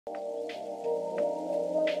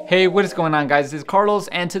Hey, what is going on guys, it's Carlos,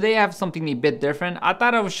 and today I have something a bit different. I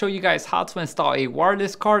thought I would show you guys how to install a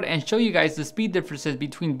wireless card and show you guys the speed differences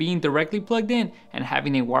between being directly plugged in and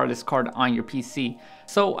having a wireless card on your PC.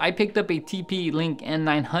 So I picked up a TP-Link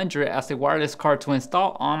N900 as a wireless card to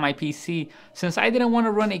install on my PC since I didn't want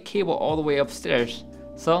to run a cable all the way upstairs.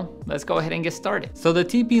 So let's go ahead and get started. So the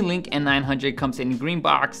TP-Link N900 comes in a green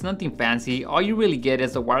box, nothing fancy. All you really get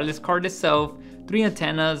is the wireless card itself, 3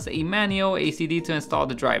 antennas, a manual, a CD to install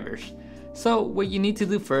the drivers. So what you need to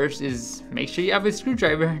do first is make sure you have a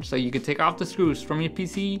screwdriver so you can take off the screws from your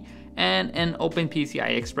PC and an open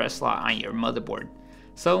PCI Express slot on your motherboard.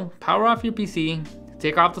 So power off your PC,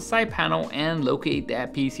 take off the side panel and locate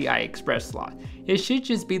that PCI Express slot. It should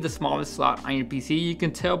just be the smallest slot on your PC. You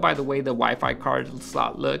can tell by the way the Wi-Fi card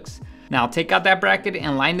slot looks. Now take out that bracket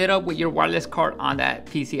and line it up with your wireless card on that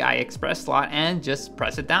PCI Express slot and just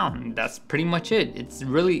press it down. That's pretty much it. It's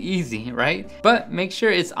really easy, right? But make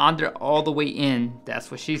sure it's on there all the way in,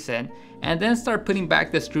 that's what she said, and then start putting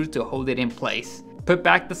back the screws to hold it in place. Put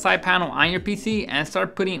back the side panel on your PC and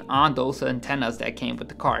start putting on those antennas that came with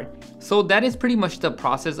the card. So that is pretty much the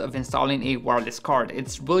process of installing a wireless card.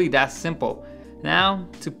 It's really that simple. Now,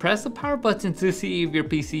 to press the power button to see if your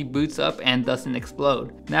PC boots up and doesn't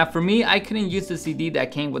explode. Now for me, I couldn't use the CD that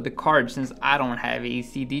came with the card since I don't have a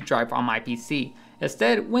CD drive on my PC.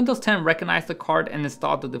 Instead, Windows 10 recognized the card and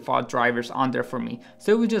installed the default drivers on there for me,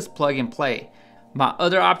 so it would just plug and play. My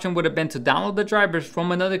other option would have been to download the drivers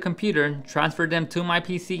from another computer, transfer them to my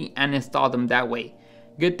PC and install them that way.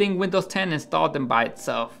 Good thing Windows 10 installed them by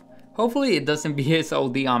itself. Hopefully it doesn't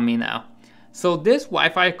BSOD on me now. So this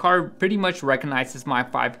Wi-Fi card pretty much recognizes my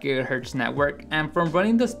 5 GHz network, and from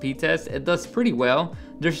running the speed test it does pretty well.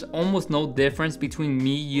 There's almost no difference between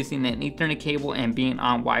me using an Ethernet cable and being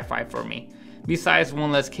on Wi-Fi for me. Besides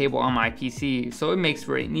one less cable on my PC, so it makes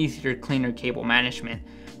for an easier, cleaner cable management.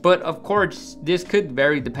 But of course, this could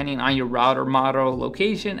vary depending on your router model,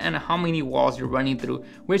 location, and how many walls you're running through,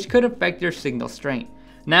 which could affect your signal strength.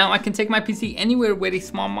 Now I can take my PC anywhere with a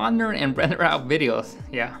small monitor and render out videos.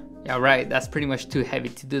 Yeah, right, that's pretty much too heavy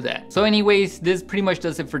to do that. So anyways, this pretty much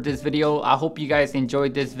does it for this video. I hope you guys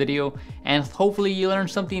enjoyed this video and hopefully you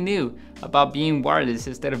learned something new about being wireless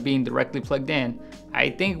instead of being directly plugged in.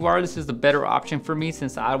 I think wireless is the better option for me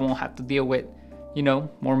since I won't have to deal with, you know,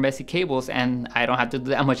 more messy cables, and I don't have to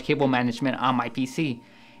do that much cable management on my PC.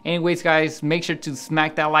 Anyways guys, make sure to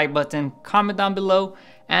smack that like button, comment down below,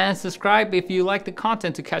 and subscribe if you like the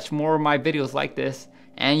content to catch more of my videos like this.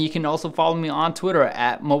 And you can also follow me on Twitter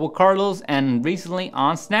at MobileCarlos, and recently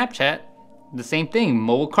on Snapchat, the same thing,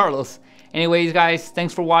 MobileCarlos. Anyways guys,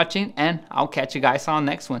 thanks for watching and I'll catch you guys on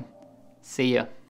the next one. See ya.